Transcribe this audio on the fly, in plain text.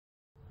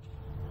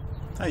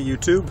Hi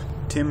YouTube,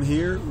 Tim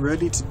here,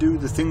 ready to do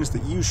the things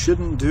that you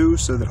shouldn't do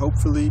so that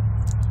hopefully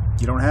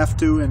you don't have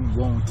to and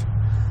won't.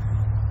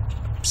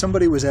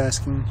 Somebody was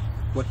asking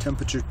what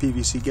temperature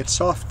PVC gets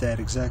soft at,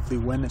 exactly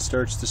when it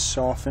starts to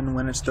soften,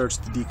 when it starts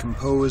to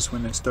decompose,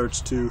 when it starts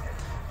to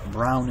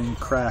brown and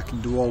crack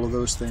and do all of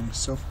those things.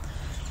 So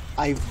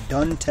I've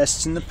done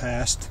tests in the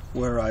past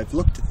where I've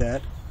looked at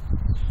that.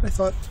 I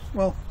thought,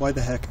 well, why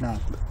the heck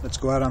not? Let's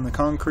go out on the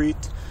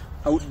concrete,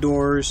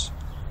 outdoors,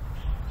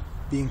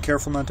 being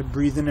careful not to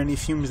breathe in any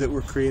fumes that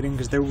we're creating,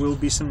 because there will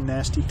be some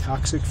nasty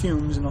toxic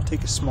fumes, and I'll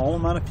take a small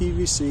amount of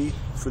PVC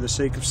for the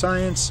sake of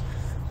science.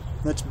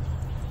 Let's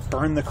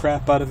burn the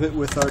crap out of it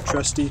with our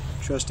trusty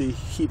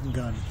heat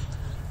gun.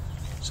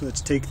 So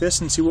let's take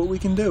this and see what we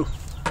can do.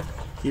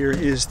 Here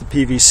is the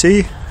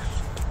PVC,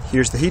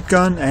 here's the heat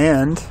gun,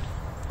 and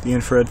the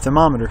infrared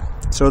thermometer.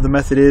 So the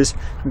method is,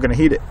 I'm going to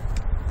heat it.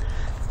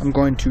 I'm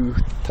going to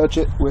touch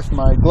it with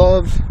my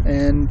glove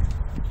and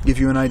give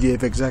you an idea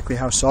of exactly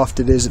how soft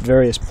it is at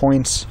various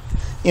points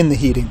in the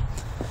heating.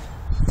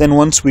 Then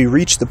once we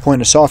reach the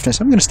point of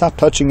softness, I'm going to stop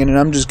touching it and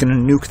I'm just going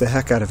to nuke the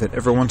heck out of it.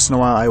 Every once in a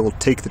while I will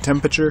take the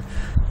temperature,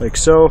 like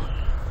so,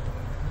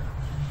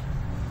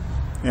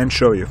 and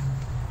show you.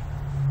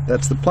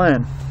 That's the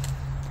plan.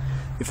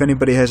 If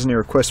anybody has any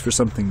requests for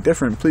something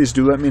different, please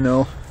do let me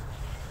know.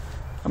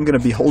 I'm going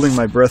to be holding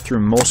my breath through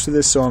most of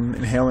this, so I'm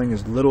inhaling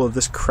as little of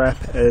this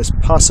crap as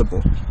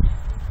possible.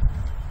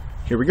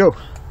 Here we go.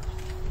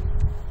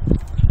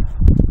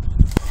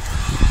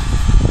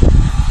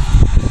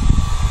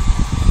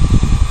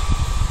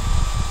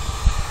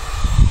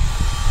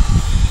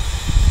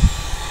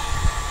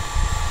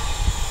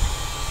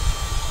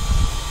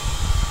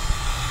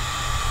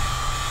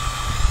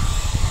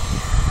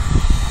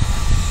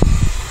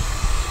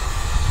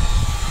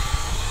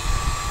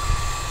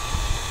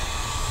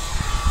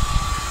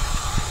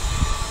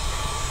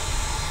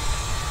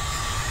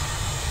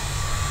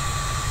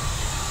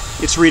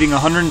 It's reading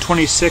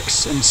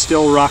 126 and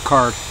still rock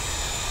hard.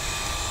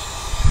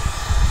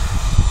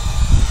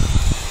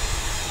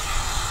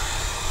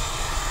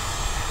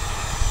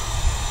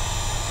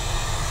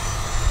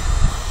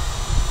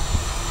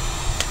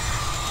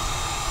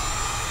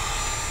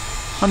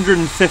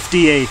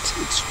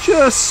 $158. It's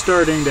just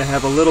starting to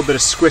have a little bit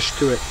of squish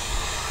to it.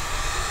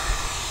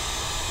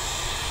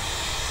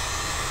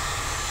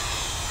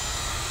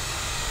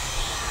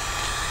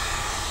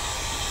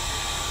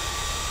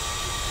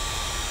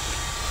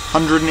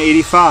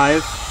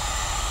 $185.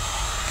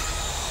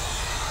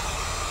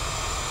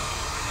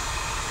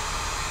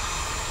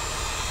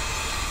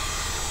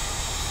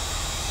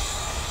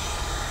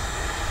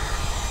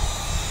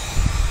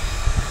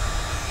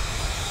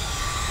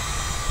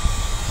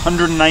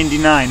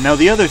 $199. Now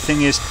the other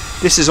thing is,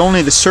 this is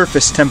only the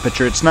surface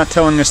temperature. It's not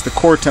telling us the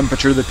core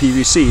temperature of the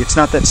PVC. It's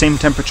not that same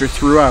temperature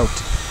throughout.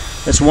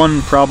 That's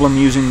one problem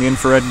using the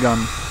infrared gun.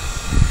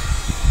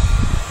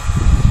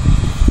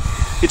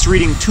 It's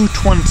reading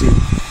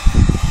 220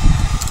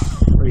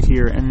 right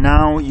here, and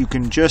now you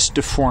can just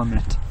deform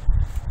it.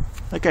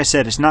 Like I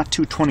said, it's not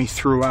 220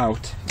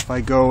 throughout. If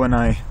I go and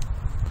I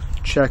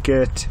check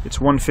it,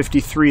 it's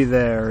 153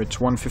 there, it's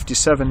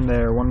 157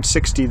 there,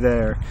 160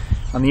 there.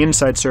 On the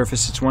inside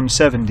surface, it's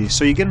 170.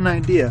 So you get an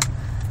idea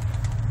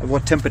of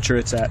what temperature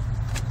it's at.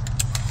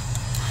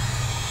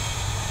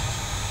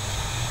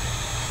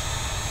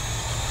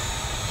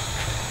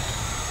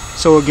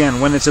 So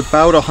again, when it's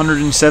about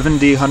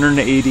 170,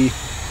 180,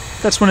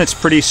 that's when it's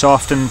pretty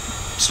soft and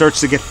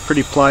starts to get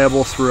pretty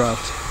pliable throughout.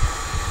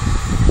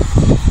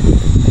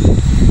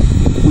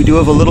 We do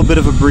have a little bit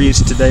of a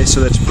breeze today, so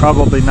that's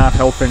probably not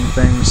helping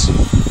things.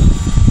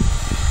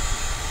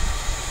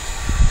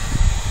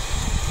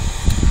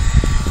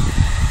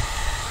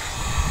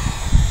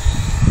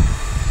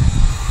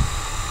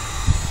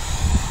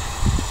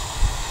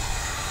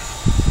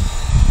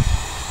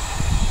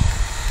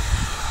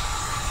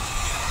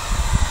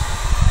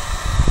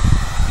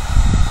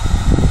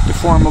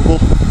 Deformable.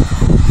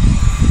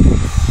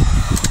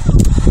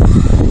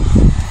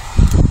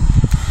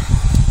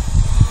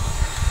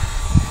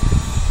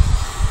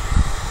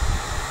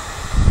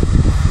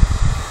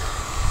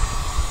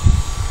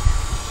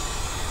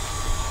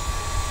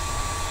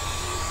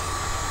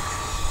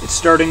 It's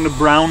starting to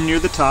brown near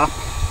the top.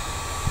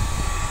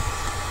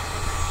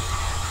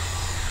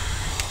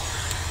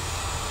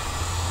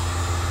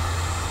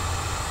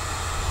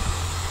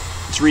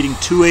 It's reading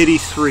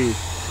 283.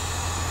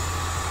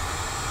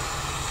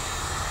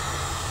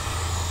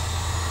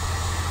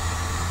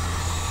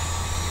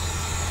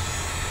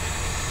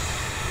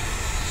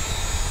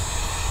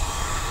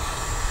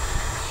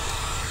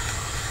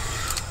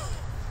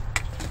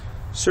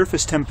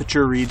 Surface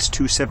temperature reads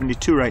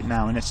 272 right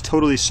now, and it's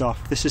totally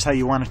soft. This is how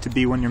you want it to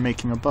be when you're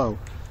making a bow.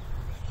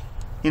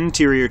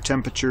 Interior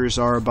temperatures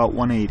are about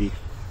 180.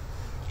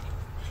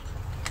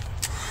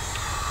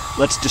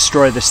 Let's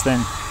destroy this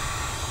thing.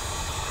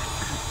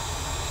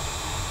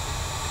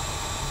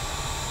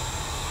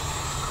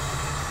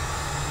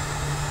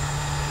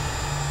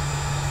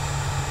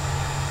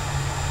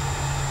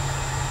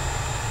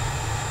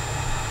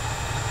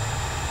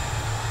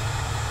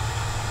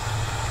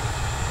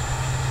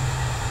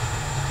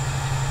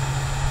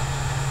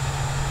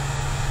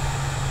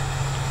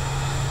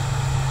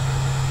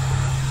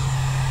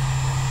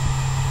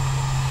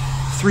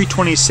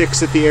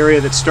 326 at the area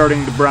that's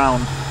starting to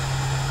brown.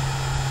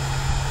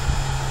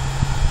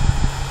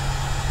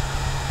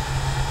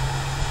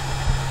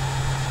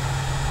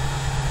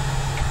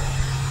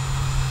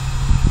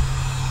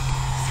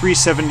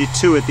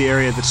 .372 at the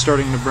area that's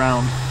starting to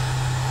brown.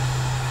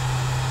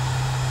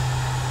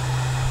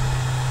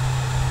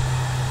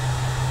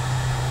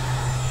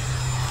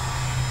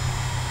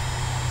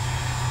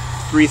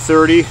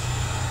 .330.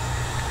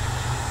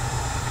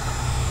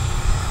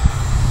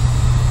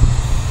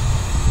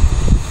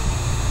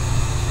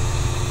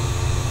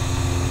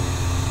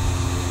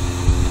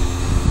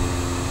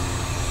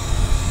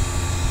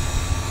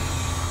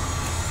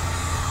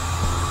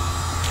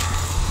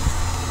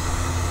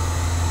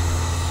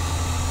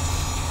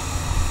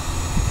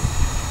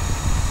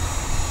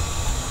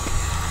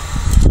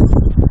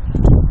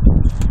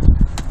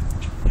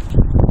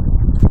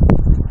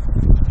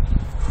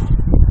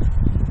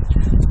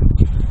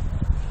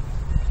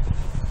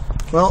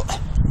 Well,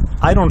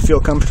 I don't feel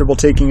comfortable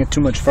taking it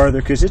too much farther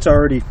because it's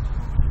already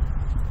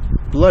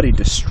bloody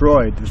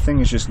destroyed. The thing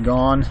is just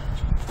gone.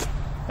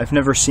 I've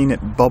never seen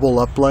it bubble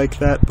up like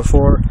that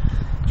before.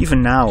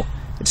 Even now,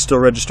 it's still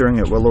registering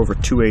at well over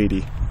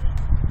 280.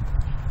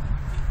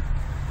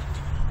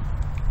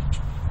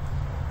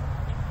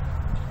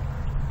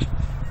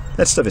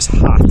 That stuff is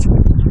hot.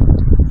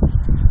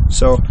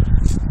 So,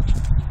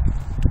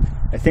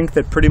 I think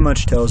that pretty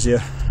much tells you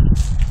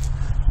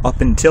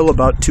up until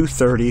about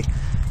 230,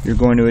 you're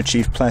going to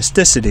achieve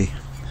plasticity.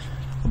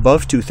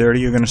 Above 230,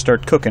 you're going to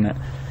start cooking it.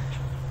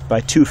 By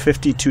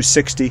 250,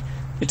 260,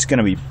 it's going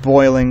to be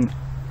boiling.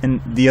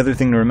 And the other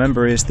thing to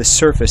remember is the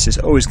surface is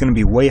always going to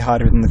be way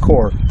hotter than the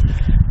core.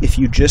 If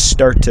you just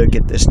start to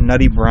get this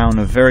nutty brown,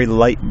 a very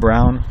light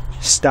brown,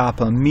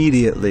 stop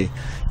immediately.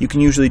 You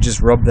can usually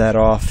just rub that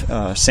off,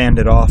 sand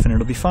it off, and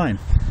it'll be fine.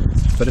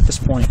 But at this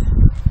point,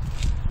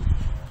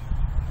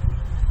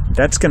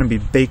 that's going to be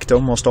baked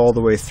almost all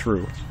the way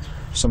through.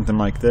 Something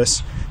like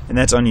this, and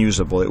that's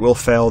unusable. It will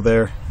fail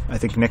there. I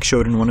think Nick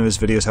showed in one of his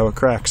videos how it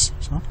cracks.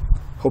 So,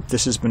 hope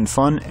this has been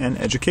fun and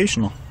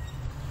educational.